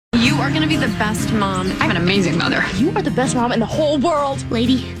You are going to be the best mom. I'm an amazing mother. You are the best mom in the whole world.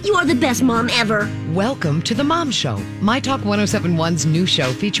 Lady, you are the best mom ever. Welcome to The Mom Show, My Talk 1071's new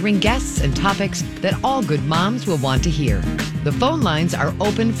show featuring guests and topics that all good moms will want to hear. The phone lines are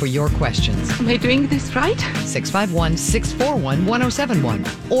open for your questions. Am I doing this right?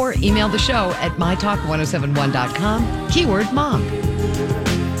 651-641-1071 or email the show at mytalk1071.com, keyword mom.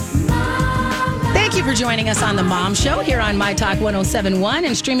 Thank you for joining us on The Mom Show here on My Talk 1071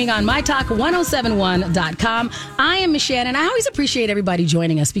 and streaming on mytalk1071.com. I am Miss Shannan. I always appreciate everybody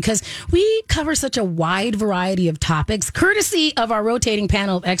joining us because we cover such a wide variety of topics, courtesy of our rotating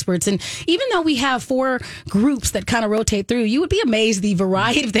panel of experts. And even though we have 4 groups that kind of rotate through, you would be amazed the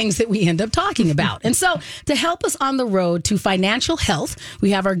variety of things that we end up talking about. And so to help us on the road to financial health,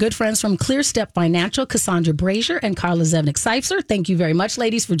 we have our good friends from ClearStep Financial, Cassandra Brashier and Carla Zevnik-Seufzer. Thank you very much,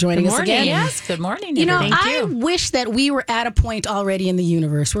 ladies, for joining us again. Yes, good morning. You know, I wish that we were at a point already in the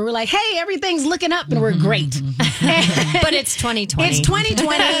universe where we're like, hey, everything's looking up and we're great. But it's 2020. It's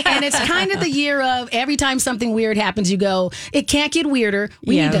 2020, and it's kind of the year of every time something weird happens, you go, it can't get weirder.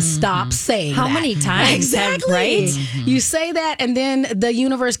 We need to stop saying How that. many times? Exactly. Right? You say that, and then the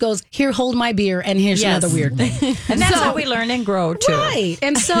universe goes, here, hold my beer, and here's another weird thing. And that's how we learn and grow, too. Right.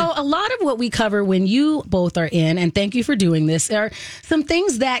 And so a lot of what we cover when you both are in, and thank you for doing this, are some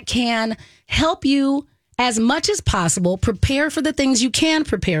things that can help you as much as possible prepare for the things you can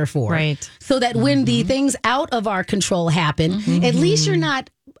prepare for. Right. So that when the things out of our control happen, at least you're not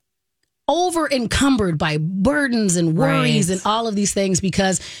over encumbered by burdens and worries and all of these things,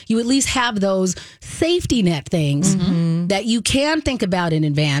 because you at least have those safety net things that you can think about in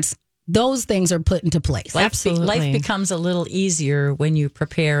advance. Those things are put into place. Absolutely. Life becomes a little easier when you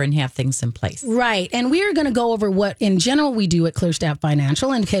prepare and have things in place. Right. And we are going to go over what, in general, we do at ClearStep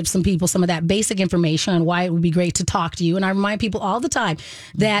Financial and give some people some of that basic information on why it would be great to talk to you. And I remind people all the time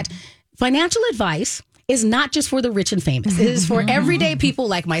that financial advice is not just for the rich and famous. It is for everyday people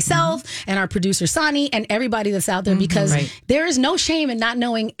like myself and our producer, Sonny, and everybody that's out there, because there is no shame in not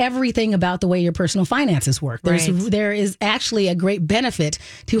knowing everything about the way your personal finances work. There is actually a great benefit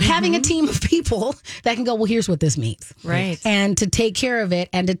to having a team of people that can go, well, here's what this means. Right. And to take care of it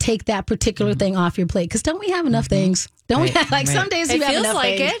and to take that particular thing off your plate. Because don't we have enough things? Don't we have, like, some days you have enough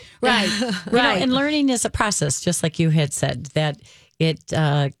things. It feels like it. Right. And learning is a process, just like you had said, that it's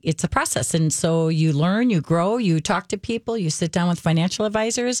a process. And so you learn, you grow, you talk to people, you sit down with financial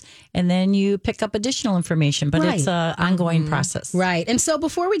advisors, and then you pick up additional information. But it's an ongoing process. Right. And so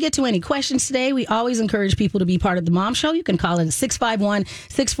before we get to any questions today, we always encourage people to be part of the Mom Show. You can call in at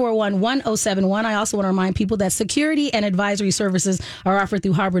 651-641-1071. I also want to remind people that security and advisory services are offered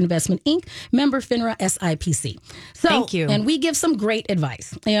through Harbor Investment, Inc., member FINRA SIPC. So, thank you. And we give some great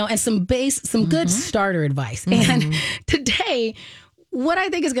advice, and some good starter advice. And today, what I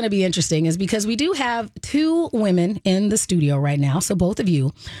think is going to be interesting is because we do have 2 women in the studio right now, so both of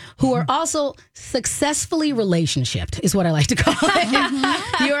you, who are also successfully relationshiped, is what I like to call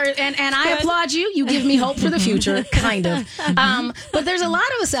it. And I applaud you. You give me hope for the future, kind of. But there's a lot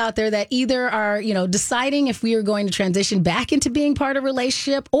of us out there that either are, deciding if we are going to transition back into being part of a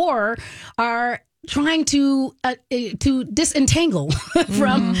relationship, or are trying to disentangle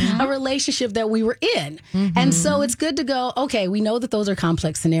from a relationship that we were in. And so it's good to go, okay, we know that those are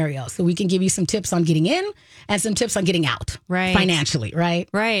complex scenarios. So we can give you some tips on getting in and some tips on getting out financially, right?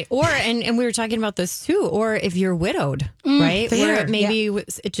 Right. Or, and we were talking about this too, or if you're widowed, right? Fair. Where maybe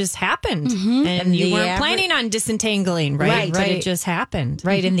it just happened and you weren't planning on disentangling, right? But it just happened.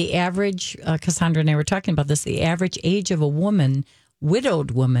 Right. And the average, Cassandra and I were talking about this, the average age of a widowed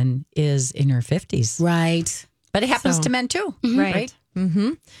woman is in her 50s. Right. But it happens to men too. Right.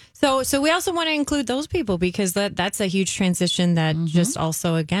 So we also want to include those people, because that's a huge transition that just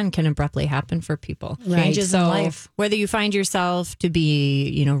also, again, can abruptly happen for people. Changes in life. Whether you find yourself to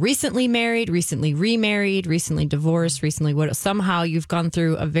be, recently married, recently remarried, recently divorced, recently somehow you've gone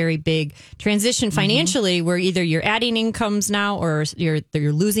through a very big transition financially, where either you're adding incomes now or you're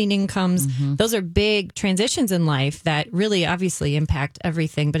losing incomes. Those are big transitions in life that really obviously impact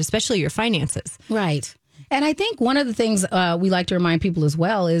everything, but especially your finances. Right. And I think one of the things we like to remind people as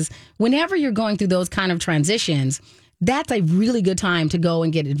well is whenever you're going through those kind of transitions, that's a really good time to go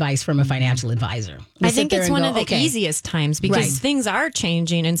and get advice from a financial advisor. I think it's one of the easiest times, because things are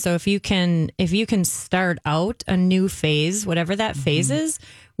changing. And so if you can start out a new phase, whatever that phase is,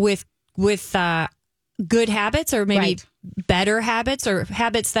 with good habits or maybe Right. better habits or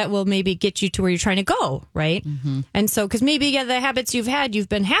habits that will maybe get you to where you're trying to go, right? And so, because maybe the habits you've had, you've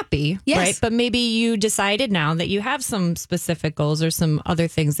been happy, Yes. right? But maybe you decided now that you have some specific goals or some other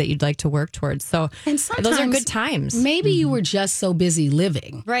things that you'd like to work towards. So And those are sometimes good times. Maybe you were just so busy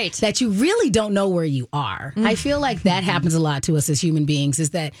living. Right. That you really don't know where you are. I feel like that happens a lot to us as human beings,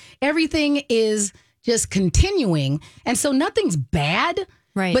 is that everything is just continuing. And so nothing's bad.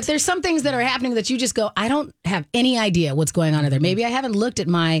 Right. But there's some things that are happening that you just go, I don't have any idea what's going on in there. Maybe I haven't looked at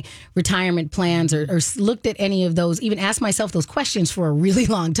my retirement plans or looked at any of those, even asked myself those questions for a really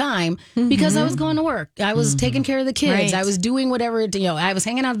long time because I was going to work. I was taking care of the kids. Right. I was doing whatever, I was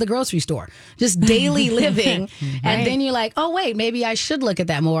hanging out at the grocery store, just daily living. And then you're like, oh, wait, maybe I should look at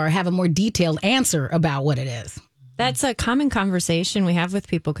that more or have a more detailed answer about what it is. That's a common conversation we have with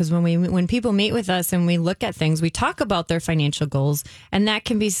people because when people meet with us and we look at things, we talk about their financial goals, and that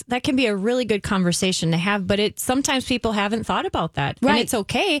can be a really good conversation to have. But sometimes people haven't thought about that, Right. and it's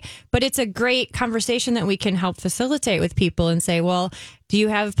okay. But it's a great conversation that we can help facilitate with people and say, well, do you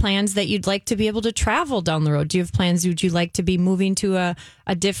have plans that you'd like to be able to travel down the road? Do you have plans? Would you like to be moving to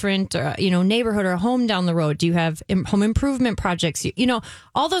a different neighborhood or a home down the road? Do you have home improvement projects?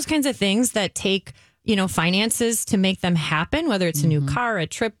 All those kinds of things that take finances to make them happen, whether it's a new car, a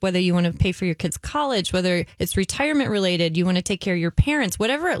trip, whether you want to pay for your kids' college, whether it's retirement related, you want to take care of your parents,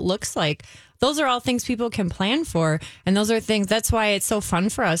 whatever it looks like. Those are all things people can plan for. And those are things, that's why it's so fun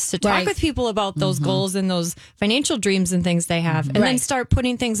for us to talk Right. with people about those goals and those financial dreams and things they have. And then Right. start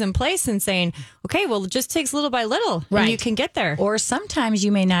putting things in place and saying, okay, well, it just takes little by little Right. and you can get there. Or sometimes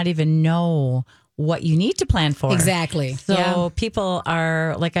you may not even know what you need to plan for. Exactly. So people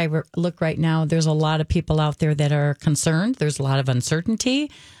are, like look right now, there's a lot of people out there that are concerned. There's a lot of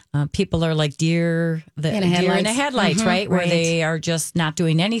uncertainty. People are like deer in the headlights, right? Where they are just not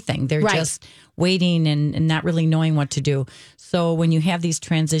doing anything. They're Right. just waiting and not really knowing what to do. So when you have these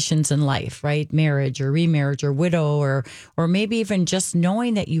transitions in life, right? Marriage or remarriage or widow or maybe even just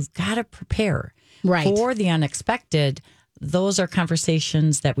knowing that you've got to prepare Right. for the unexpected, those are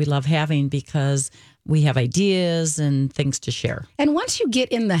conversations that we love having because we have ideas and things to share. And once you get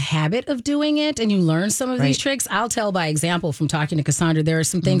in the habit of doing it and you learn some of these tricks, I'll tell by example from talking to Cassandra, there are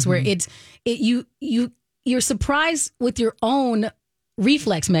some things where you're surprised with your own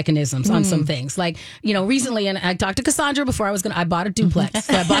reflex mechanisms on some things. Like, recently, and I talked to Cassandra before I bought a duplex.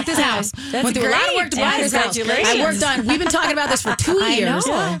 So I bought this house. Went through a lot of work to buy this house. I worked on, we've been talking about this for 2 years.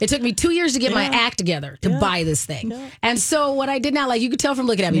 It took me 2 years to get my act together to buy this thing. And so what I did now, like you could tell from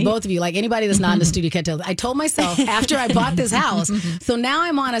looking at me, both of you, like anybody that's not in the studio can tell, I told myself after I bought this house, so now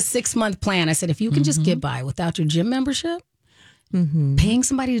I'm on a 6-month plan. I said, if you can just get by without your gym membership, paying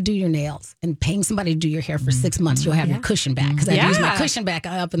somebody to do your nails and paying somebody to do your hair for 6 months, you'll have your cushion back because I use my cushion back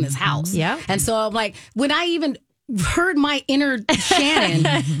up in this house. Yeah. And so I'm like, when I even heard my inner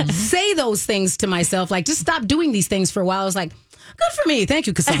Shannan say those things to myself, like just stop doing these things for a while, I was like, good for me. Thank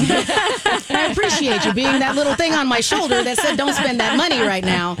you, Cassandra. I appreciate you being that little thing on my shoulder that said, don't spend that money right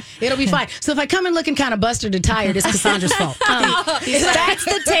now. It'll be fine. So if I come in looking kind of busted or tired, it's Cassandra's fault. That's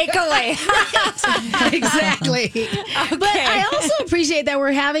the takeaway. Exactly. But I also appreciate that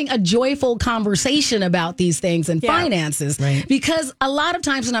we're having a joyful conversation about these things and finances. Right. Because a lot of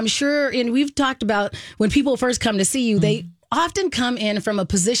times, and I'm sure, and we've talked about when people first come to see you, they often come in from a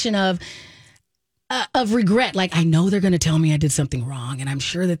position of regret. Like, I know they're going to tell me I did something wrong, and I'm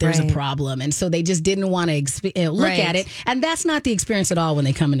sure that there's a problem. And so they just didn't want to look at it. And that's not the experience at all when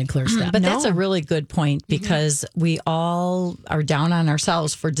they come into ClearStep. But that's a really good point because we all are down on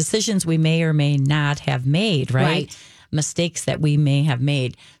ourselves for decisions we may or may not have made, right? Mistakes that we may have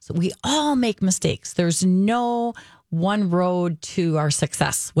made. So we all make mistakes. There's no one road to our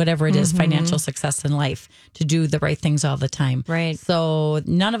success, whatever it is, financial success in life, to do the right things all the time. Right. So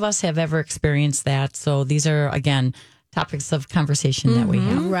none of us have ever experienced that. So these are, again, topics of conversation that we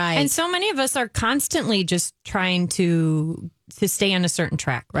have. Right. And so many of us are constantly just trying to stay on a certain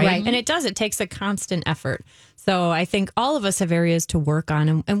track, right? And it takes a constant effort. So I think all of us have areas to work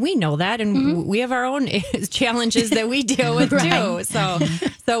on, and we know that, and we have our own challenges that we deal with too.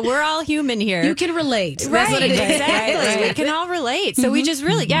 So we're all human here. You can relate. That's Right, what it is. exactly. We can all relate. So we just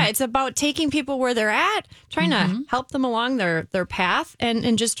really, it's about taking people where they're at, trying to help them along their path,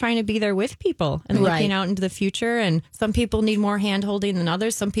 and just trying to be there with people and looking out into the future. And some people need more hand holding than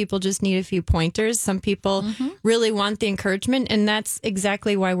others. Some people just need a few pointers. Some people really want the encouragement, and that's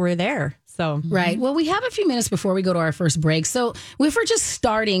exactly why we're there. So Right. Well, we have a few minutes before we go to our first break. So if we're just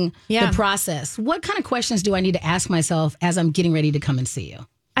starting the process, what kind of questions do I need to ask myself as I'm getting ready to come and see you?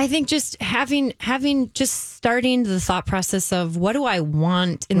 I think just having just starting the thought process of what do I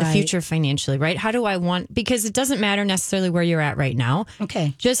want in the future financially, right? How do I want, because it doesn't matter necessarily where you're at right now.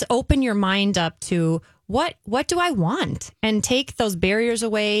 Okay. Just open your mind up to what do I want, and take those barriers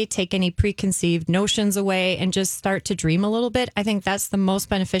away, take any preconceived notions away, and just start to dream a little bit. I think that's the most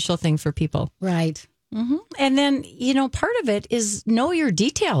beneficial thing for people. Right. Mm-hmm. And then, part of it is know your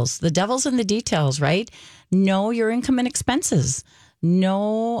details. The devil's in the details, right? Know your income and expenses.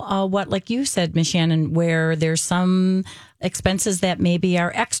 Know what, like you said, Miss Shannan, where there's some expenses that maybe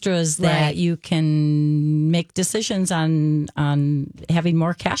are extras that you can make decisions on having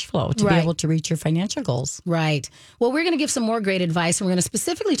more cash flow to be able to reach your financial goals. Right. Well, we're going to give some more great advice, and we're going to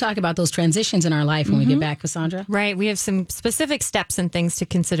specifically talk about those transitions in our life when we get back, Cassandra. Right. We have some specific steps and things to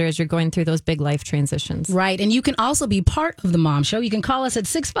consider as you're going through those big life transitions. Right. And you can also be part of the Mom Show. You can call us at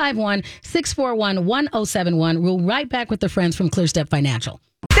 651-641-1071. We'll right back with the friends from ClearStep Financial.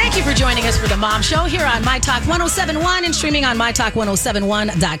 Thank you for joining us for the Mom Show here on My Talk 1071 and streaming on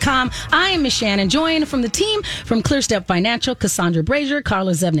MyTalk1071.com. I am Miss Shannan, joined from the team from ClearStep Financial, Cassandra Brashier,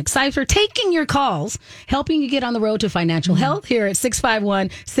 Carla Zevnik-Seufzer, taking your calls, helping you get on the road to financial health here at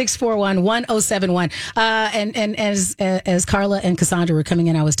 651-641-1071. And as Carla and Cassandra were coming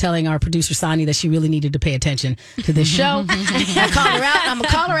in, I was telling our producer, Sonny, that she really needed to pay attention to this show. I called her out. I'm going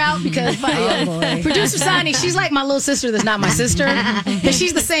to call her out because producer Sonny, she's like my little sister that's not my sister. And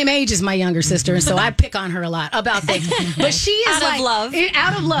she's the same age as my younger sister, and so I pick on her a lot about things. But she is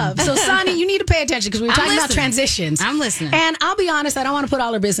out of love. So, Sonny, you need to pay attention because we were talking about transitions. I'm listening. And I'll be honest, I don't want to put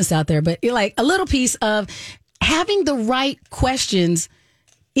all her business out there, but like a little piece of having the right questions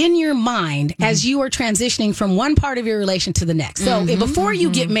in your mind as you are transitioning from one part of your relation to the next. So before you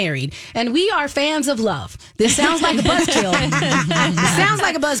get married, and we are fans of love. This sounds like a buzzkill. It sounds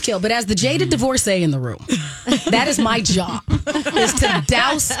like a buzzkill, but as the jaded divorcee in the room, that is my job, is to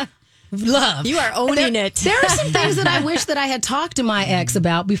douse love. You are owning it. There are some things that I wish that I had talked to my ex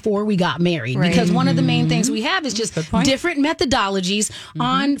about before we got married, because one of the main things we have is just different methodologies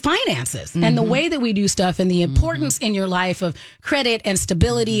on finances and the way that we do stuff, and the importance in your life of credit and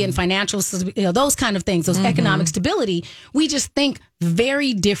stability and financial, those kind of things, those economic stability. We just think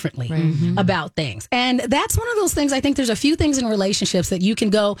very differently about things. And that's one of those things. I think there's a few things in relationships that you can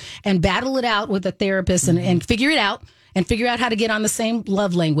go and battle it out with a therapist and figure it out. And figure out how to get on the same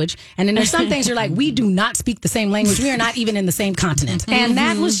love language. And then there's some things you're like, we do not speak the same language. We are not even in the same continent. And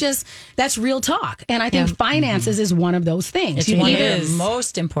that's real talk. And I think finances is one of those things. It's one of the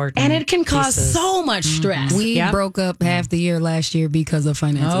most important. And it can cause so much stress. We broke up half the year last year because of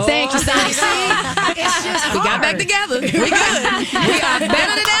finances. Oh. Thank you, Sonny. It's just we got back together. We good. We are better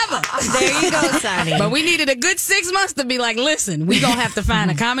than ever. There you go, Sonny. But we needed a good 6 months to be like, listen, we're going to have to find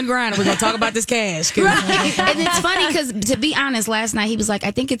a common ground. We're going to talk about this cash. Right. And it's funny because, to be honest, last night he was like, I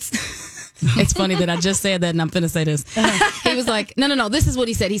think it's... It's funny that I just said that and I'm finna say this. He was like, no. This is what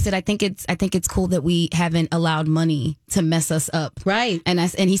he said. He said, I think it's cool that we haven't allowed money to mess us up. Right. And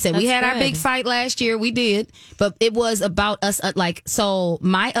he said, we had our big fight last year. We did. But it was about us. So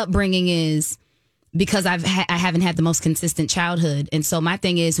my upbringing is... because I haven't had the most consistent childhood. And so my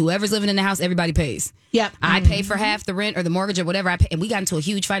thing is, whoever's living in the house, everybody pays. Yep. I pay for half the rent or the mortgage or whatever I pay. And we got into a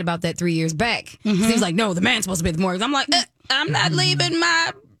huge fight about that 3 years back. He was like, no, the man's supposed to pay the mortgage. I'm like, I'm not leaving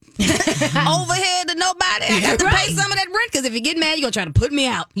my overhead to nobody. I got to pay some of that rent, because if you get mad, you're going to try to put me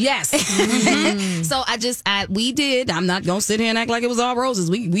out. Yes. So we did. I'm not going to sit here and act like it was all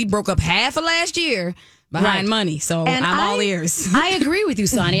roses. We broke up half of last year behind money. So I'm all ears. I agree with you,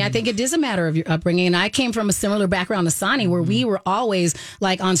 Sonny. I think it is a matter of your upbringing. And I came from a similar background to Sonny, where we were always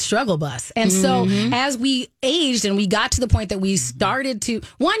like on struggle bus. And so as we aged and we got to the point that we started to,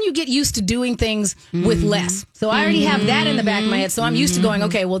 you get used to doing things with less. So I already have that in the back of my head. So I'm used to going,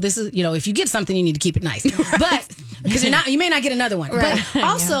 okay, well, this is, if you get something, you need to keep it nice. But because you may not get another one. Right. But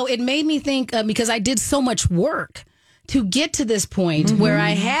also it made me think, because I did so much work to get to this point where I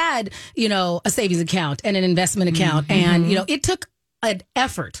had, a savings account and an investment account. And, it took an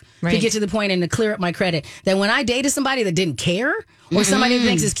effort to get to the point and to clear up my credit, that when I dated somebody that didn't care, or somebody who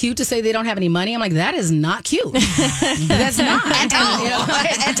thinks it's cute to say they don't have any money, I'm like, that is not cute. That's not. At all.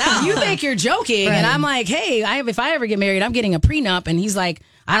 At all. You think you're joking. Right. And I'm like, hey, if I ever get married, I'm getting a prenup. And he's like,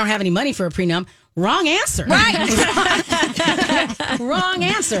 I don't have any money for a prenup. Wrong answer. Right. Wrong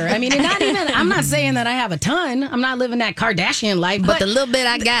answer. I mean, I'm not saying that I have a ton. I'm not living that Kardashian life. But the little bit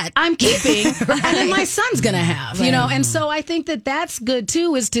I got, I'm keeping. And then my son's going to have, And so I think that that's good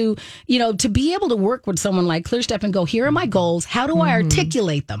too, is to, to be able to work with someone like ClearStep and go, here are my goals. How do I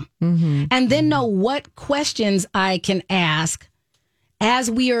articulate them? And then know what questions I can ask as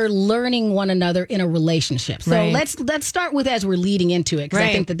we are learning one another in a relationship. So let's start with as we're leading into it, because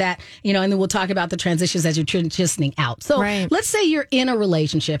I think that and then we'll talk about the transitions as you're transitioning out. So let's say you're in a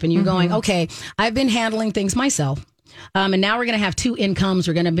relationship and you're going, okay, I've been handling things myself. And now we're going to have two incomes.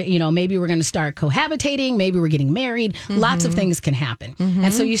 We're going to be, maybe we're going to start cohabitating. Maybe we're getting married. Lots of things can happen.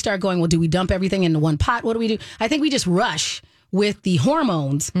 And so you start going, well, do we dump everything into one pot? What do we do? I think we just rush with the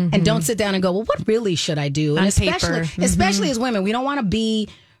hormones and don't sit down and go, well, what really should I do? And especially as women, we don't want to be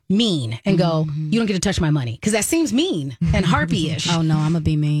mean and go, you don't get to touch my money, because that seems mean and harpy-ish. Oh no, I'm gonna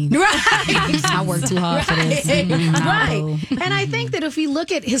be mean. Right. I work too hard for this. Right. And I think that if we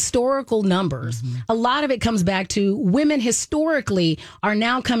look at historical numbers, a lot of it comes back to women historically are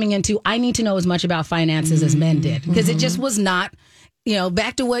now coming into, I need to know as much about finances as men did, because it just was not,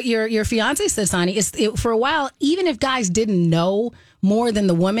 back to what your fiance said, Sonny, for a while, even if guys didn't know more than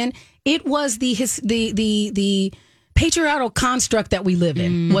the woman, it was the patriarchal construct that we live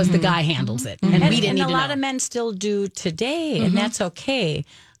in was the guy handles it, and we didn't. And a lot of men still do today, and that's okay.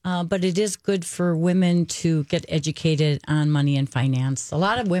 But it is good for women to get educated on money and finance. A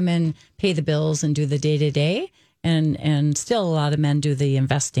lot of women pay the bills and do the day-to-day, and still a lot of men do the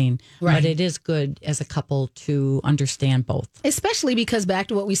investing. Right. But it is good as a couple to understand both. Especially because, back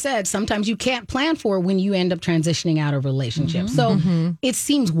to what we said, sometimes you can't plan for when you end up transitioning out of a relationship. So it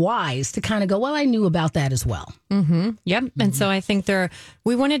seems wise to kind of go, well, I knew about that as well. Yep. And so I think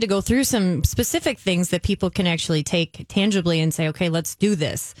we wanted to go through some specific things that people can actually take tangibly and say, okay, let's do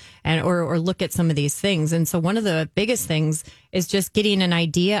this, and or look at some of these things. And so one of the biggest things is just getting an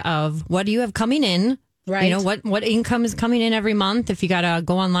idea of what do you have coming in. Right. What income is coming in every month. If you got to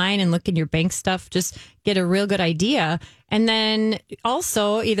go online and look at your bank stuff, just get a real good idea. And then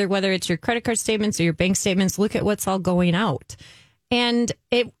also, either whether it's your credit card statements or your bank statements, look at what's all going out. And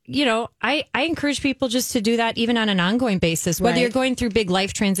I encourage people just to do that even on an ongoing basis, whether you're going through big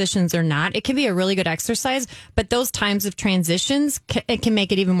life transitions or not. It can be a really good exercise, but those times of transitions, it can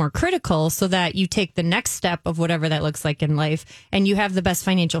make it even more critical so that you take the next step of whatever that looks like in life and you have the best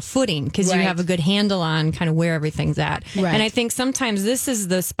financial footing because you have a good handle on kind of where everything's at. Right. And I think sometimes this is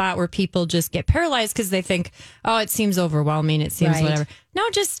the spot where people just get paralyzed because they think, oh, it seems overwhelming. It seems whatever. No,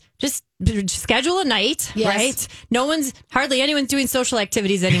 just schedule a night, right? Hardly anyone's doing social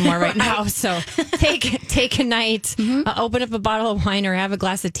activities anymore right now. So take a night, open up a bottle of wine or have a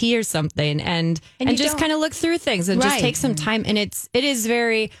glass of tea or something and just kind of look through things and just take some time. And it is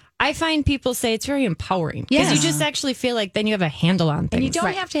very, I find people say it's very empowering because you just actually feel like then you have a handle on things. And you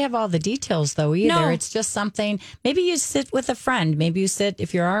don't have to have all the details though either. No. It's just something, maybe you sit with a friend, maybe you sit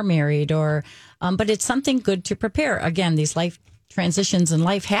if you are married or, but it's something good to prepare. Again, these life transitions in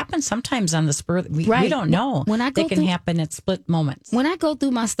life happen sometimes on the spur. We don't know. They can happen at split moments. When I go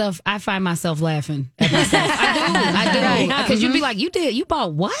through my stuff, I find myself laughing at myself. I do. Because you'd be like, you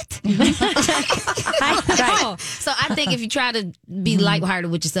bought what? So I think if you try to be lighthearted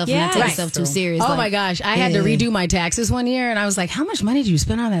with yourself and not take yourself too serious. Oh my gosh. I had to redo my taxes one year and I was like, how much money did you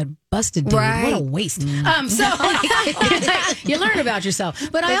spend on that busted dude? What a waste. So you learn about yourself.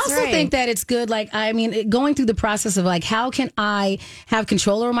 But I also think that it's good, going through the process of how can I have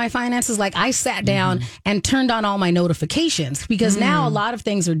control over my finances? I sat down and turned on all my notifications because now a lot of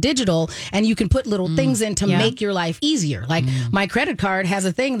things are digital and you can put little things in to make your life easier. My credit card has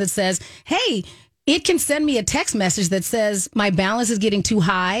a thing that says, hey, it can send me a text message that says my balance is getting too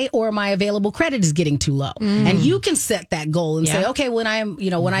high or my available credit is getting too low. And you can set that goal and say, okay, when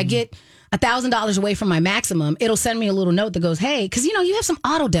I get $1,000 away from my maximum, it'll send me a little note that goes, hey, because you have some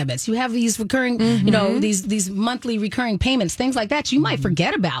auto debits, you have these recurring, these monthly recurring payments, things like that you might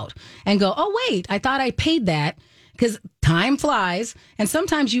forget about and go, oh wait, I thought I paid that, because time flies and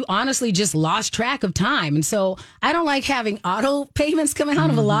sometimes you honestly just lost track of time. And so I don't like having auto payments coming out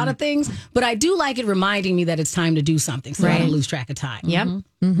of a lot of things, but I do like it reminding me that it's time to do something so I don't lose track of time. Yep.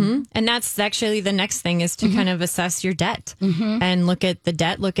 And that's actually the next thing is to kind of assess your debt and look at the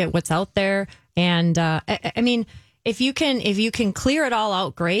debt, look at what's out there. And if you can clear it all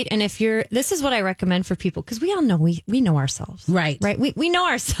out, great. And this is what I recommend for people, because we all know we know ourselves. Right. We know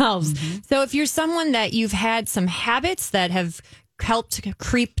ourselves. So if you're someone that you've had some habits that have helped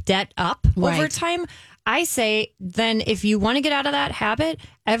creep debt up over time, I say then if you want to get out of that habit,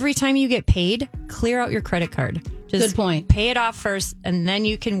 every time you get paid, clear out your credit card. Just good point. Pay it off first, and then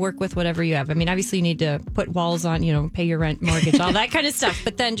you can work with whatever you have. I mean, obviously you need to put walls on, pay your rent, mortgage, all that kind of stuff.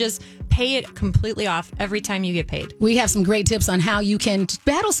 But then just pay it completely off every time you get paid. We have some great tips on how you can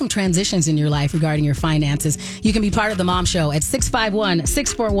battle some transitions in your life regarding your finances. You can be part of the Mom Show at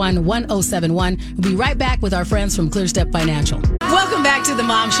 651-641-1071. We'll be right back with our friends from ClearStep Financial. Welcome back to the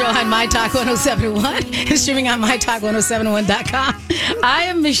Mom Show on My Talk 1071 and streaming on MyTalk1071.com. I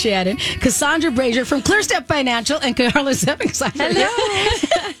am Miss Shannan, Cassandra Brashier from ClearStep Financial, and Carla Zevnik-Seufzer. Hello.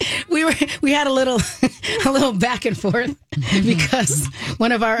 We had a little back and forth because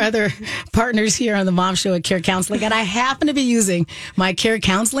one of our other partners here on the Mom Show at Care Counseling, and I happen to be using my Care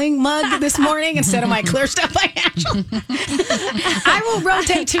Counseling mug this morning instead of my ClearStep Financial. I will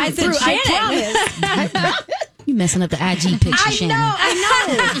rotate through. I promise. You messing up the IG picture, Shannon.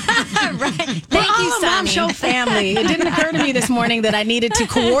 I know. Right. Thank you, Mom Show family. It didn't occur to me this morning that I needed to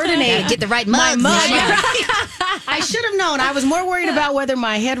coordinate. Get the right mug. I should have known. I was more worried about whether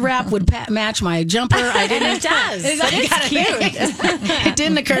my head wrap would match my jumper. I didn't. It does. It's cute. It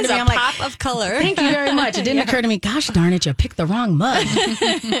didn't occur to me. I'm like, pop of color. Thank you very much. It didn't occur to me. Gosh darn it, you picked the wrong mug.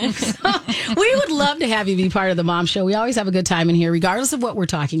 So, we would love to have you be part of the Mom Show. We always have a good time in here, regardless of what we're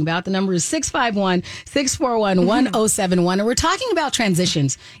talking about. The number is 651-641-1071. And we're talking about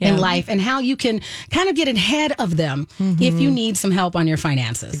transitions in life and how you can kind of get ahead of them if you need some help on your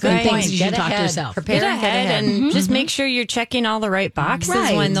finances. Good and point. things you Get should talk to ahead. yourself. Prepare Get and get ahead ahead. and just make sure you're checking all the right boxes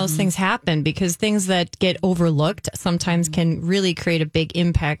Right. when those things happen, because things that get overlooked sometimes can really create a big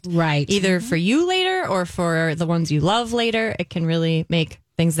impact. Right. Either for you later or for the ones you love later. It can really make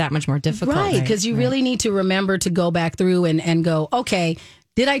things that much more difficult. Right, because you really need to remember to go back through and go, okay,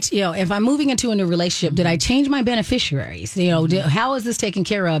 did I, if I'm moving into a new relationship, did I change my beneficiaries? How is this taken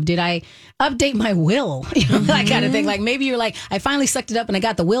care of? Did I update my will? That kind of thing. Like maybe you're like, I finally sucked it up and I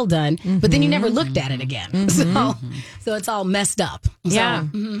got the will done, but then you never looked at it again. So it's all messed up. Yeah,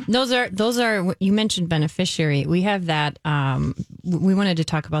 those are. You mentioned beneficiary. We have that. We wanted to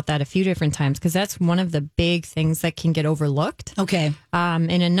talk about that a few different times because that's one of the big things that can get overlooked. Okay.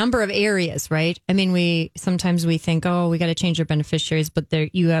 In a number of areas, right? I mean, we sometimes think, oh, we got to change our beneficiaries, but there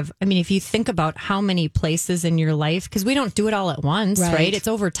you have. I mean, if you think about how many places in your life, because we don't do it all at once, right? It's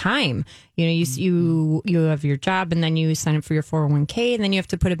over time. You have your job, and then you sign up for your 401k, and then you have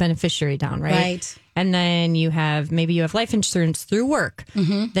to put a beneficiary down, right? Right. And then maybe you have life insurance through work.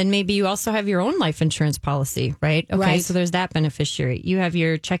 Then maybe you also have your own life insurance policy, right? Okay, Right. so there's that beneficiary. You have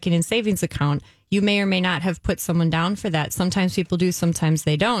your checking and savings account. You may or may not have put someone down for that. Sometimes people do, sometimes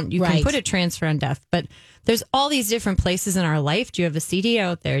they don't. You can Right. put a transfer on death, but there's all these different places in our life. Do you have a CD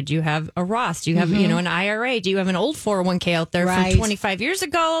out there? Do you have a Roth? Do you have an IRA? Do you have an old 401k out there Right. from 25 years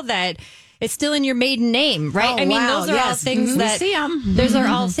ago that it's still in your maiden name, right? Oh, I mean, wow, those are all yes. things that see 'em. Those are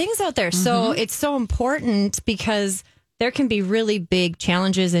all things out there. So it's so important because there can be really big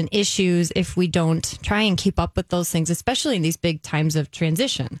challenges and issues if we don't try and keep up with those things, especially in these big times of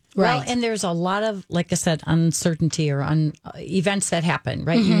transition. Well, Right. and there's a lot of, like I said, uncertainty or events that happen,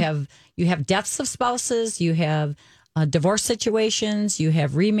 right? You have deaths of spouses, you have divorce situations, you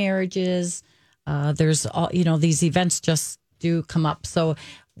have remarriages. There's all, these events just do come up. So,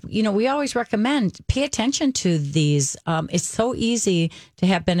 we always recommend pay attention to these. It's so easy to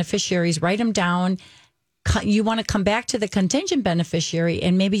have beneficiaries, write them down. You want to come back to the contingent beneficiary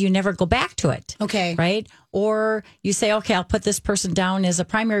and maybe you never go back to it. Okay. Right. Or you say, okay, I'll put this person down as a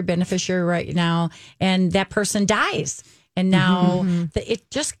primary beneficiary right now. And that person dies. And now it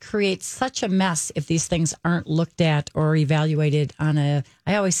just creates such a mess if these things aren't looked at or evaluated I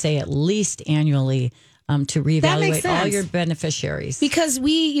always say at least annually. To reevaluate all your beneficiaries. Because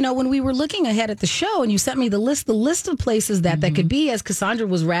when we were looking ahead at the show and you sent me the list of places that could be, as Cassandra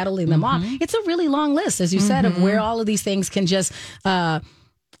was rattling them off, it's a really long list, as you said, of where all of these things can just drop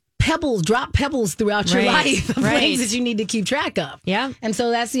pebbles throughout your life of things that you need to keep track of. Yeah. And so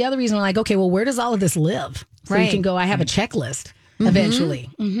that's the other reason we're like, okay, well, where does all of this live? So you Right. can go, I have a checklist eventually.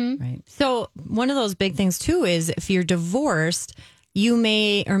 Right. So one of those big things too is if you're divorced, you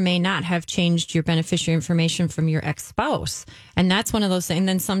may or may not have changed your beneficiary information from your ex-spouse. And that's one of those things. And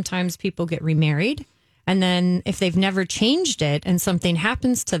then sometimes people get remarried. And then if they've never changed it and something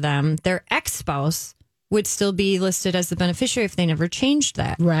happens to them, their ex-spouse would still be listed as the beneficiary if they never changed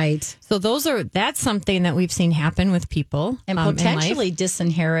that. Right. So that's something that we've seen happen with people. And in life. potentially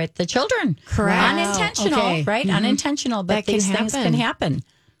disinherit the children. Correct. Unintentional, Okay. right? Unintentional, but That can these things happen. can happen.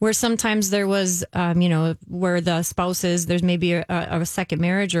 Where sometimes there was, where the spouses, there's maybe a second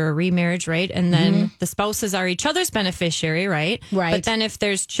marriage or a remarriage, right? And then the spouses are each other's beneficiary, right? Right. But then if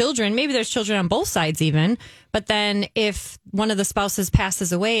there's children, maybe there's children on both sides even. But then if one of the spouses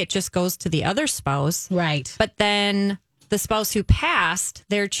passes away, it just goes to the other spouse. Right. But then the spouse who passed,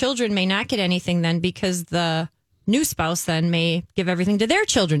 their children may not get anything then because the new spouse then may give everything to their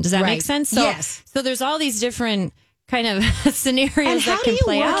children. Does that make sense? So, yes. So there's all these different kind of scenarios and how that can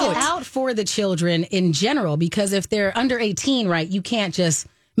play do you work out. it out for the children in general? Because if they're under 18, right, you can't just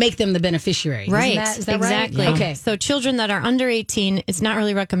make them the beneficiary. Right. Is that exactly. right? Okay. So children that are under 18, it's not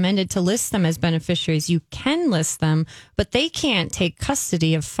really recommended to list them as beneficiaries. You can list them, but they can't take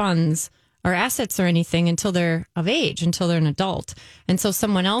custody of funds or assets or anything until they're of age, until they're an adult. And so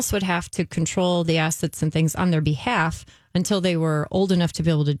someone else would have to control the assets and things on their behalf until they were old enough to be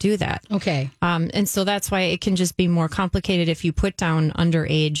able to do that. Okay. And so that's why it can just be more complicated if you put down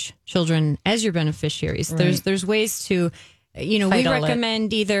underage children as your beneficiaries. Right. There's ways to, we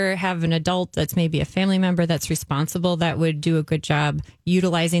recommend either have an adult that's maybe a family member that's responsible that would do a good job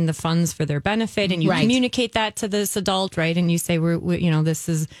utilizing the funds for their benefit, and you communicate that to this adult, right? And you say, we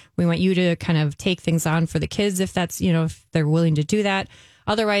want you to kind of take things on for the kids if that's, if they're willing to do that.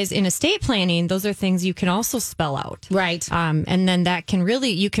 Otherwise, in estate planning, those are things you can also spell out. Right. And then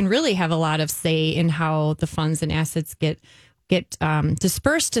you can really have a lot of say in how the funds and assets get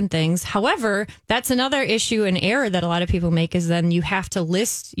dispersed and things. However, that's another issue and error that a lot of people make, is then you have to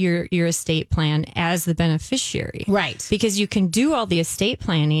list your estate plan as the beneficiary. Right. Because you can do all the estate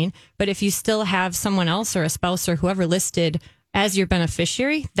planning, but if you still have someone else or a spouse or whoever listed as your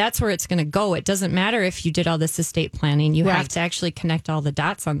beneficiary, that's where it's going to go. It doesn't matter if you did all this estate planning. You have to actually connect all the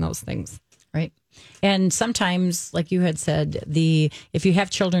dots on those things. Right. And sometimes, like you had said, if you have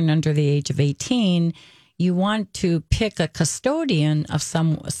children under the age of 18, you want to pick a custodian of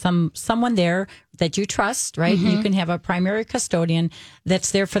someone there that you trust, right? Mm-hmm. You can have a primary custodian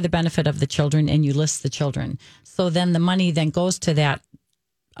that's there for the benefit of the children, and you list the children. So then the money then goes to that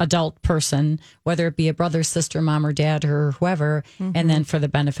adult person, whether it be a brother, sister, mom, or dad, or whoever, and then for the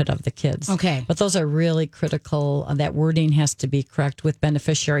benefit of the kids. Okay. But those are really critical. That wording has to be correct with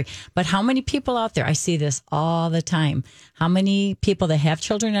beneficiary. But how many people out there, I see this all the time, how many people that have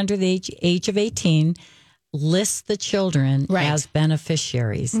children under the age of 18 list the children as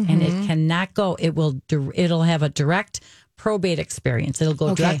beneficiaries, and it cannot go. It'll have a direct probate experience. It'll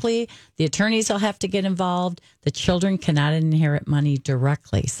go directly. The attorneys will have to get involved. The children cannot inherit money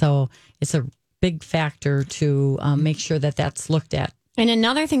directly. So it's a big factor to make sure that that's looked at. And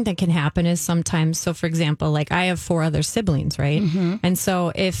another thing that can happen is sometimes, so for example, like I have 4 other siblings, right? Mm-hmm. And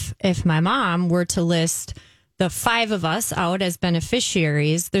so if my mom were to list the 5 of us out as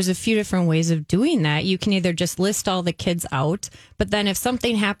beneficiaries, there's a few different ways of doing that. You can either just list all the kids out, but then if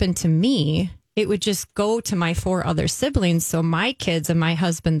something happened to me, it would just go to my 4 other siblings. So my kids and my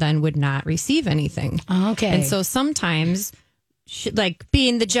husband then would not receive anything. Okay. And so sometimes, like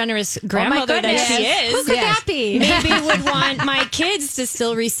being the generous grandmother that she is, who could that be? Maybe would want my kids to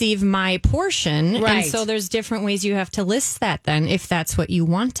still receive my portion. Right. And so there's different ways you have to list that then, if that's what you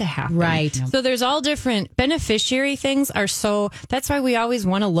want to happen. Right. So there's all different beneficiary things that's why we always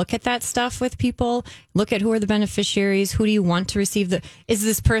want to look at that stuff with people. Look at who are the beneficiaries. Who do you want to receive is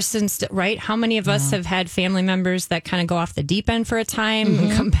this person right? How many of us have had family members that kind of go off the deep end for a time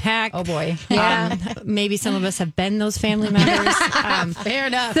and come back? Oh boy. Yeah. Maybe some of us have been those family members. Fair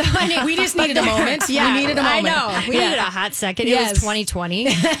enough. So anyway, we just needed a moment. Yeah, we needed a moment. I know. We needed a hot second. It was 2020.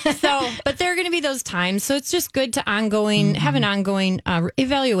 But there are going to be those times. So it's just good to have an ongoing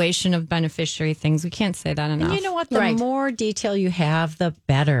evaluation of beneficiary things. We can't say that enough. And you know what? The more detail you have, the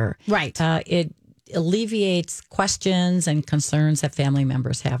better. Right. It alleviates questions and concerns that family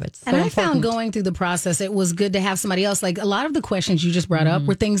members have. It's so and I important. found going through the process, it was good to have somebody else. Like a lot of the questions you just brought up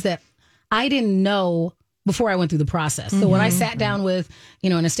were things that I didn't know before I went through the process. So when I sat down with,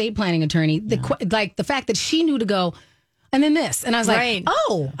 an estate planning attorney, the fact that she knew to go, and then this, and I was like,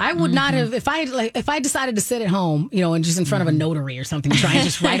 oh, I would not have if I decided to sit at home, and just in front of a notary or something, try and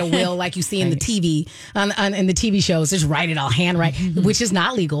just write a will like you see in the TV in the TV shows, just write it all handwrite, which is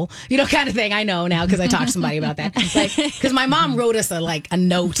not legal, kind of thing. I know now because I talked to somebody about that. Because my mom wrote us a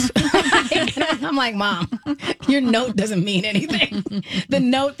note. I'm like, Mom, your note doesn't mean anything. The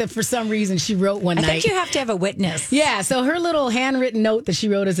note that for some reason she wrote one night. I think you have to have a witness. Yeah, so her little handwritten note that she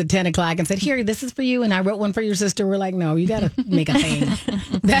wrote us at 10 o'clock and said, here, this is for you, and I wrote one for your sister. We're like, no, you got to make a thing.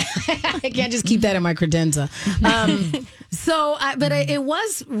 I can't just keep that in my credenza. But it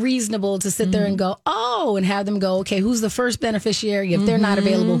was reasonable to sit there and go, and have them go, okay, who's the first beneficiary? If they're not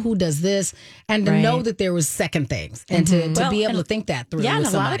available, who does this? And to know that there was second things and to be able to think that through. Yeah, with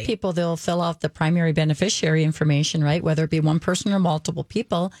and a lot of people, they'll fill out the primary beneficiary information, right? Whether it be one person or multiple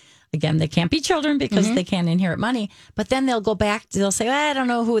people. Again, they can't be children because they can't inherit money. But then they'll go back. They'll say, I don't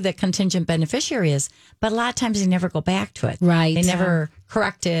know who the contingent beneficiary is. But a lot of times they never go back to it. Right. They never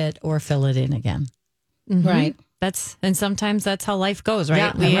correct it or fill it in again. Right. And sometimes that's how life goes, right?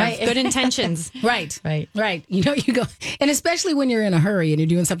 Yeah, we right. have good intentions. Right. Right. You go, and especially when you're in a hurry and you're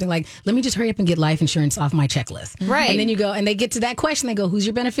doing something like, let me just hurry up and get life insurance off my checklist. Right. And then you go, and they get to that question, they go, who's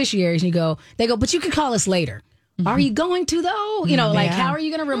your beneficiaries? And they go, but you can call us later. Are you going to though? How are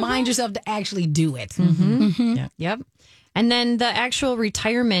you going to remind yourself to actually do it? Yeah. Yep. And then the actual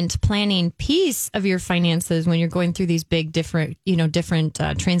retirement planning piece of your finances when you're going through these big different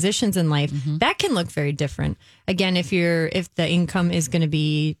transitions in life, that can look very different. Again, if the income is going to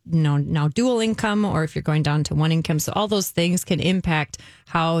be now dual income, or if you're going down to one income, so all those things can impact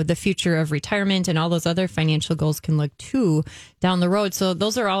how the future of retirement and all those other financial goals can look too down the road. So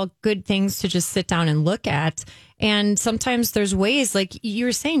those are all good things to just sit down and look at. And sometimes there's ways, like you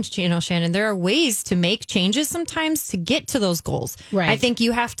were saying, Shannon, there are ways to make changes sometimes to get to those goals. Right. I think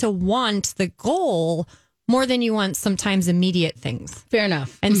you have to want the goal more than you want sometimes immediate things. Fair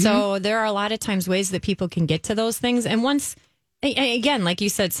enough. And so there are a lot of times ways that people can get to those things. And once, again, like you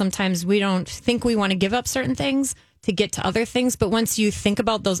said, sometimes we don't think we want to give up certain things to get to other things. But once you think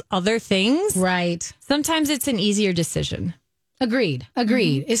about those other things, right, sometimes it's an easier decision. Agreed.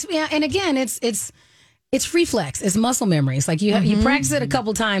 It's and again, it's reflex. It's muscle memory. It's like you practice it a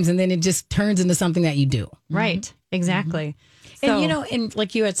couple times and then it just turns into something that you do. Right. Exactly. So, and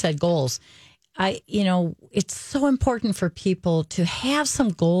like you had said, goals. It's so important for people to have some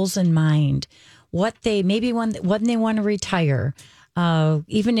goals in mind. What they maybe when they want to retire,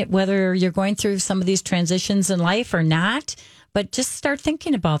 whether you're going through some of these transitions in life or not. But just start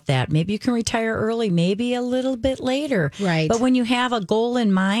thinking about that. Maybe you can retire early, maybe a little bit later. Right. But when you have a goal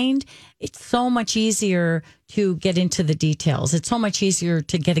in mind, it's so much easier to get into the details. It's so much easier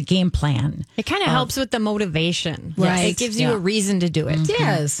to get a game plan. It kind of helps with the motivation. Right. It gives you a reason to do it.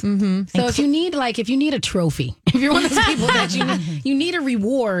 Yes. So if you need a trophy, if you're one of those people that you need a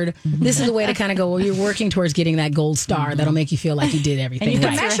reward, this is the way to kind of go, well, you're working towards getting that gold star that'll make you feel like you did everything. And you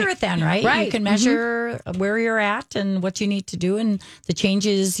can right. measure it then, right? Right. You can measure where you're at and what you need to do and the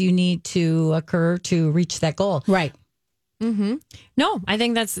changes you need to occur to reach that goal. Right. No, I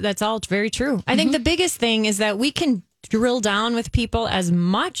think that's all very true. I think the biggest thing is that we can drill down with people as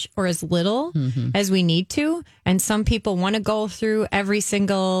much or as little as we need to. And some people want to go through every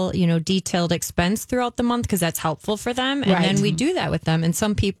single, detailed expense throughout the month because that's helpful for them. And then we do that with them. And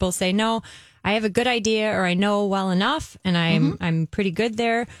some people say, no, I have a good idea or I know well enough and I'm pretty good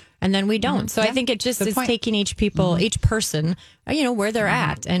there. And then we don't. So I think it just is taking each person, where they're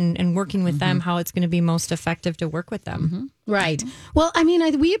at and working with them, how it's going to be most effective to work with them. Right. Well,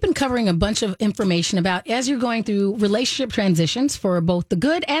 we have been covering a bunch of information about as you're going through relationship transitions for both the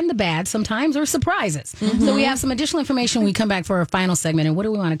good and the bad sometimes, or surprises. So we have some additional information when we come back for our final segment. And what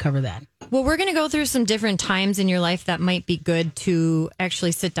do we want to cover that? Well, we're going to go through some different times in your life that might be good to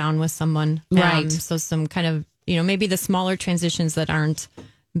actually sit down with someone. Right. So some kind of, maybe the smaller transitions that aren't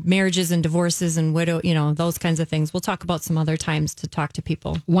marriages and divorces and those kinds of things. We'll talk about some other times to talk to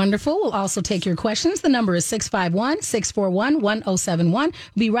people. Wonderful. We'll also take your questions. The number is 651-641-1071. We'll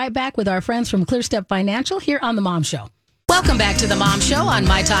be right back with our friends from ClearStep Financial here on The Mom Show. Welcome back to The Mom Show on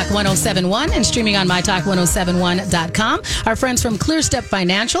My Talk 1071 and streaming on MyTalk1071.com. Our friends from ClearStep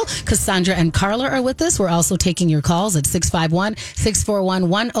Financial, Cassandra and Carla, are with us. We're also taking your calls at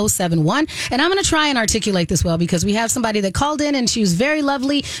 651-641-1071. And I'm going to try and articulate this well because we have somebody that called in and she was very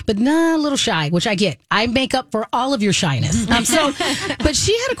lovely, but a little shy, which I get. I make up for all of your shyness. But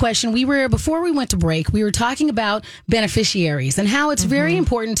she had a question. Before we went to break, we were talking about beneficiaries and how it's very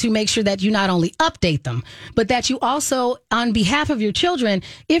important to make sure that you not only update them, but that you also, on behalf of your children,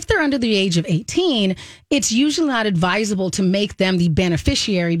 if they're under the age of 18, it's usually not advisable to make them the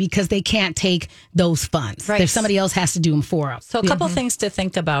beneficiary because they can't take those funds. Right. If somebody else has to do them for them. So a couple things to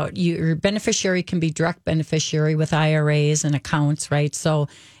think about. Your beneficiary can be direct beneficiary with IRAs and accounts, right? So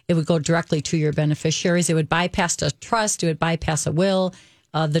it would go directly to your beneficiaries. It would bypass a trust. It would bypass a will.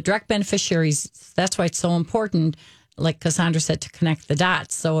 The direct beneficiaries, that's why it's so important, like Cassandra said, to connect the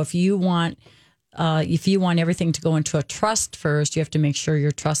dots. So if you want everything to go into a trust first, you have to make sure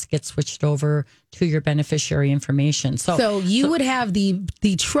your trust gets switched over to your beneficiary information. So you would have the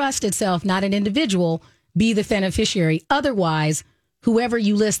trust itself, not an individual, be the beneficiary. Otherwise, whoever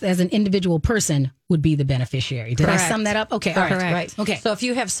you list as an individual person would be the beneficiary. Did Correct. I sum that up? Okay. Correct. All right. Right. Okay. So if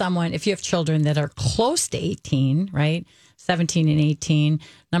you have children that are close to 18, right? 17 and 18,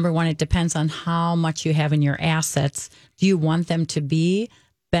 number one, it depends on how much you have in your assets. Do you want them to be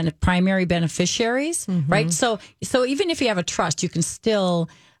primary beneficiaries, right? So even if you have a trust, you can still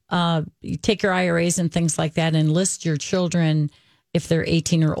you take your IRAs and things like that and list your children if they're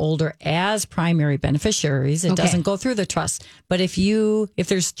 18 or older as primary beneficiaries. It doesn't go through the trust. But if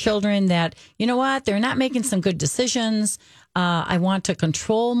there's children that, you know what, they're not making some good decisions, I want to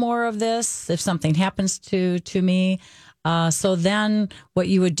control more of this if something happens to me. So then what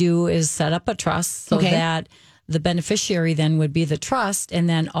you would do is set up a trust so that the beneficiary then would be the trust, and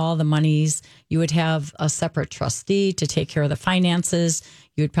then all the monies, you would have a separate trustee to take care of the finances.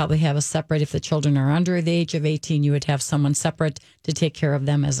 You would probably have a separate, if the children are under the age of 18, you would have someone separate to take care of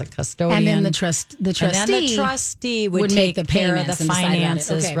them as a custodian. And then the trustee would make take the care of payments the and decide about it.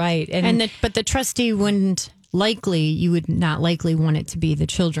 finances, Okay. right? But the trustee you would not likely want it to be the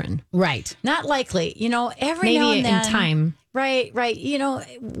children. Right. Not likely. Every Maybe now and then. in time. Right.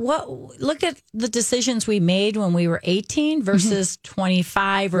 Look at the decisions we made when we were 18 versus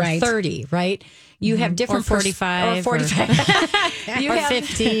 25 or 30, right? You have different Or 45. or 45. Or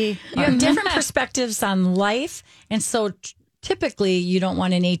 50. You have different perspectives on life. And so typically you don't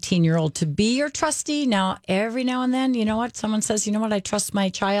want an 18-year-old to be your trustee. Now, every now and then, you know what? Someone says, you know what? I trust my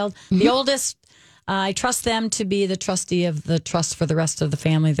child. The oldest, I trust them to be the trustee of the trust for the rest of the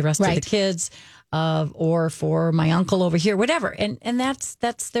family, the rest of the kids. Or for my uncle over here, whatever, and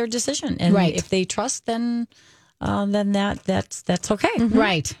that's their decision. And if they trust, then that's okay,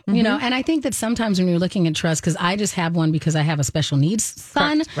 right? And I think that sometimes when you're looking at trust, because I just have one because I have a special needs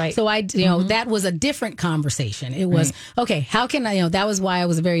son, correct, right? So that was a different conversation. It was okay. How can I? That was why I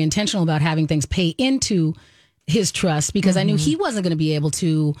was very intentional about having things pay into his trust, because I knew he wasn't going to be able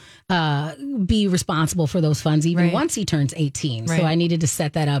to be responsible for those funds even once he turns 18. So I needed to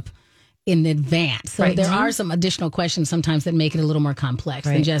set that up in advance. So there are some additional questions sometimes that make it a little more complex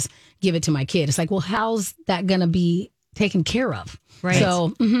than just give it to my kid. It's like, well, how's that going to be taken care of? Right.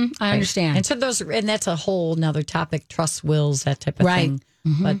 So I understand. And so that's a whole nother topic, trust wills, that type of thing.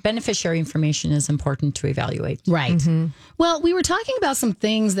 But beneficiary information is important to evaluate. Right. Well, we were talking about some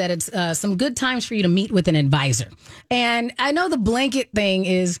things that it's some good times for you to meet with an advisor. And I know the blanket thing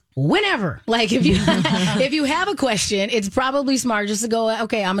is whenever. Like if you if you have a question, it's probably smart just to go,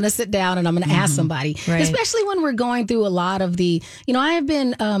 okay, I'm going to sit down and I'm going to ask somebody. Right. Especially when we're going through a lot of the, I have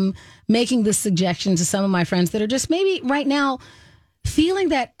been making this suggestion to some of my friends that are just maybe right now feeling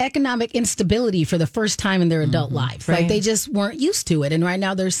that economic instability for the first time in their adult life. Like they just weren't used to it. And right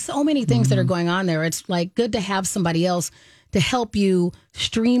now there's so many things that are going on there. It's like good to have somebody else to help you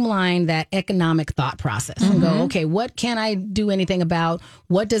streamline that economic thought process and go, okay, what can I do anything about?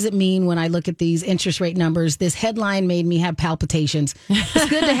 What does it mean when I look at these interest rate numbers? This headline made me have palpitations. It's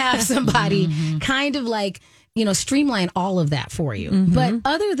good to have somebody kind of like, streamline all of that for you. But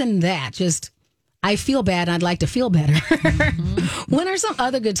other than that, just I feel bad and I'd like to feel better. When are some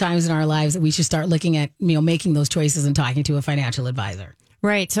other good times in our lives that we should start looking at, making those choices and talking to a financial advisor?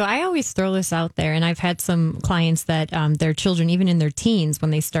 Right. So I always throw this out there, and I've had some clients that their children, even in their teens, when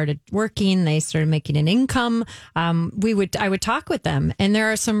they started working, they started making an income. I would talk with them, and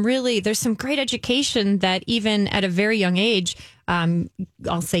there's some great education that even at a very young age,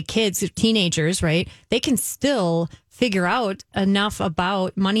 I'll say kids, teenagers, right? They can still figure out enough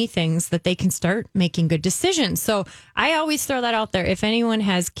about money things that they can start making good decisions. So I always throw that out there. If anyone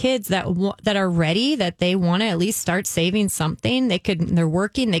has kids that are ready, that they want to at least start saving something, they're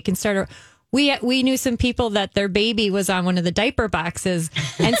working, they can start. We knew some people that their baby was on one of the diaper boxes,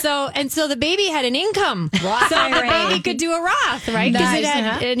 and so the baby had an income, so the baby could do a Roth, right? Because it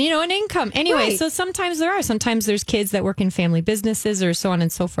had an income. Anyway, so sometimes there's kids that work in family businesses or so on and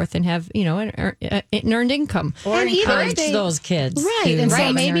so forth, and have an earned income, or encourage those kids, right? And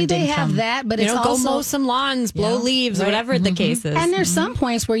so maybe they have that, but it's also go mow some lawns, blow leaves, whatever the case is. And there's some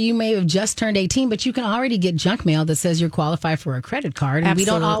points where you may have just turned 18, but you can already get junk mail that says you're qualified for a credit card, and we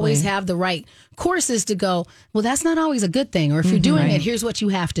don't always have the right courses to go, well, that's not always a good thing. Or if you're doing it, here's what you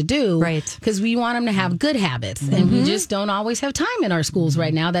have to do. Right. Because we want them to have good habits. And we just don't always have time in our schools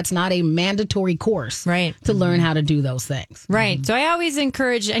right now. That's not a mandatory course to learn how to do those things. Right. So I always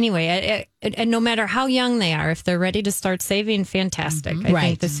encourage, anyway, and no matter how young they are, if they're ready to start saving, fantastic. I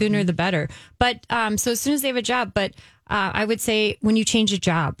think the sooner the better. But so as soon as they have a job, but I would say when you change a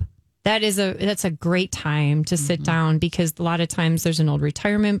job, that's a great time to sit down, because a lot of times there's an old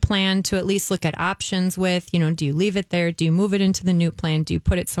retirement plan to at least look at options with, do you leave it there? Do you move it into the new plan? Do you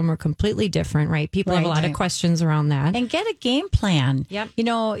put it somewhere completely different? Right. People have a lot of questions around that. And get a game plan. Yep.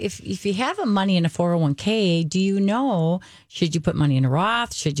 If you have money in a 401k, do you know, should you put money in a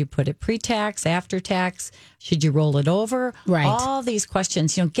Roth? Should you put it pre-tax, after tax? Should you roll it over? Right. All these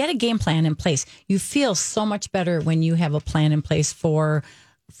questions, get a game plan in place. You feel so much better when you have a plan in place for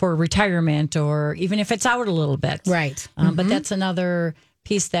retirement, or even if it's out a little bit. Right. But that's another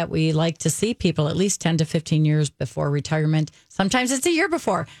piece that we like to see people at least 10 to 15 years before retirement. Sometimes it's a year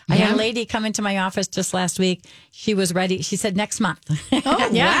before. I had a lady come into my office just last week. She was ready. She said next month. Oh,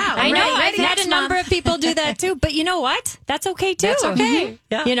 Yeah, wow. I know. Ready I've had a number of people do that too. But you know what? That's okay too. That's okay.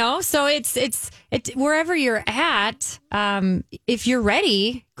 Yeah. You know, so it's wherever you're at. If you're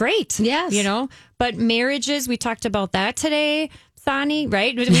ready, great. Yes. You know, but marriages, we talked about that today. Sani,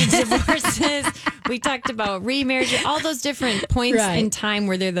 right? Divorces. We talked about remarriage, all those different points in time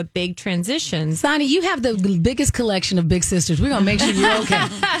where they're the big transitions. Sonny, you have the biggest collection of big sisters. We're going to make sure you're okay.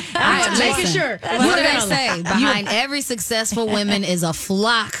 I am making sure. What do they say? Behind every successful woman is a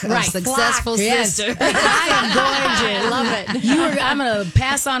flock of successful sisters. I am going to love it. I'm going to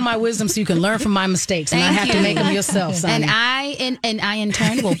pass on my wisdom so you can learn from my mistakes and not have to make them yourself, Sonny. And I in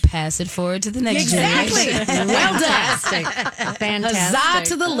turn will pass it forward to the next generation. Well done. Fantastic. Huzzah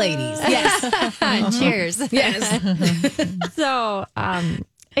to the ladies. Yes. Cheers. Yes. So,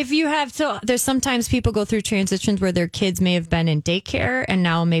 if you have there's sometimes people go through transitions where their kids may have been in daycare and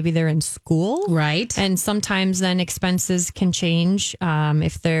now maybe they're in school. Right. And sometimes then expenses can change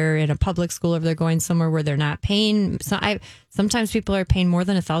if they're in a public school or if they're going somewhere where they're not paying. Sometimes people are paying more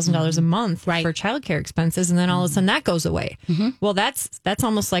than $1,000 a month for childcare expenses, and then all of a sudden that goes away. Well, that's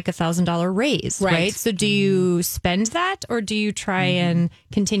almost like $1,000 raise, right? So do you spend that, or do you try and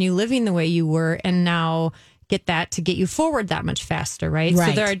continue living the way you were and now get that to get you forward that much faster, right?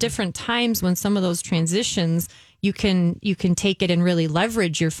 So there are different times when some of those transitions you can take it and really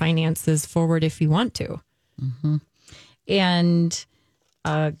leverage your finances forward if you want to. And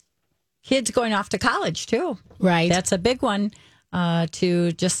kids going off to college too. Right. That's a big one,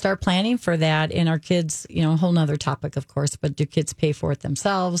 to just start planning for that. And our kids, you know, a whole nother topic, of course, but do kids pay for it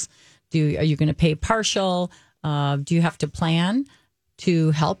themselves? Are you going to pay partial? Do you have to plan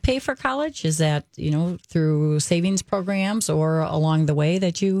to help pay for college? Is that, you know, through savings programs or along the way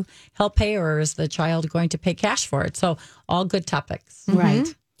that you help pay, or is the child going to pay cash for it? So all good topics. Right.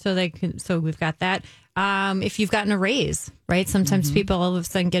 So we've got that. If you've gotten a raise, right? Sometimes people all of a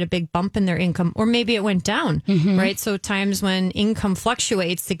sudden get a big bump in their income, or maybe it went down, right? So times when income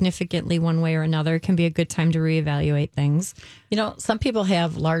fluctuates significantly one way or another can be a good time to reevaluate things. You know, some people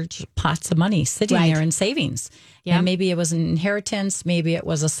have large pots of money sitting there in savings. Yeah. And maybe it was an inheritance, maybe it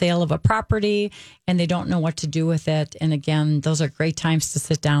was a sale of a property, and they don't know what to do with it. And again, those are great times to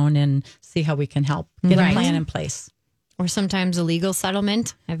sit down and see how we can help get a plan in place. Or sometimes a legal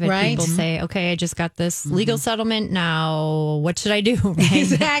settlement. I've had people say, okay, I just got this legal settlement. Now, what should I do? Right?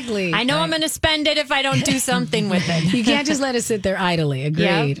 Exactly. I know I'm going to spend it if I don't do something with it. You can't just let it sit there idly.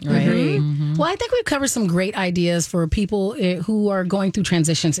 Agreed. Agreed. Well, I think we've covered some great ideas for people who are going through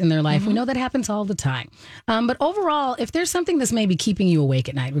transitions in their life. We know that happens all the time. But overall, if there's something that's maybe keeping you awake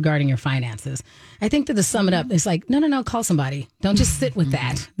at night regarding your finances, I think that to sum it up, it's like, no, call somebody. Don't just sit with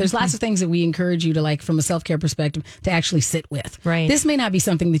that. There's lots of things that we encourage you to, like, from a self-care perspective, to actually sit with. Right. This may not be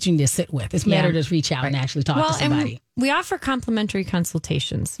something that you need to sit with. It's better to reach out and actually talk to somebody. And we offer complimentary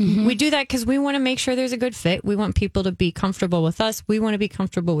consultations. We do that because we want to make sure there's a good fit. We want people to be comfortable with us. We want to be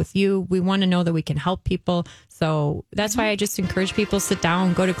comfortable with you. We want to know that we can help people. So that's why I just encourage people, sit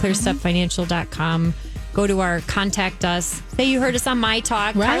down, go to ClearStepFinancial.com. Go to our contact us. Say you heard us on My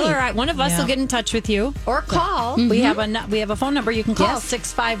Talk. Right. Tyler, one of us will get in touch with you. Or call. We have a phone number you can call,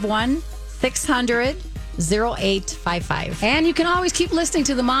 651-600-0855. And you can always keep listening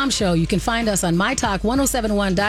to The Mom Show. You can find us on MyTalk 1071.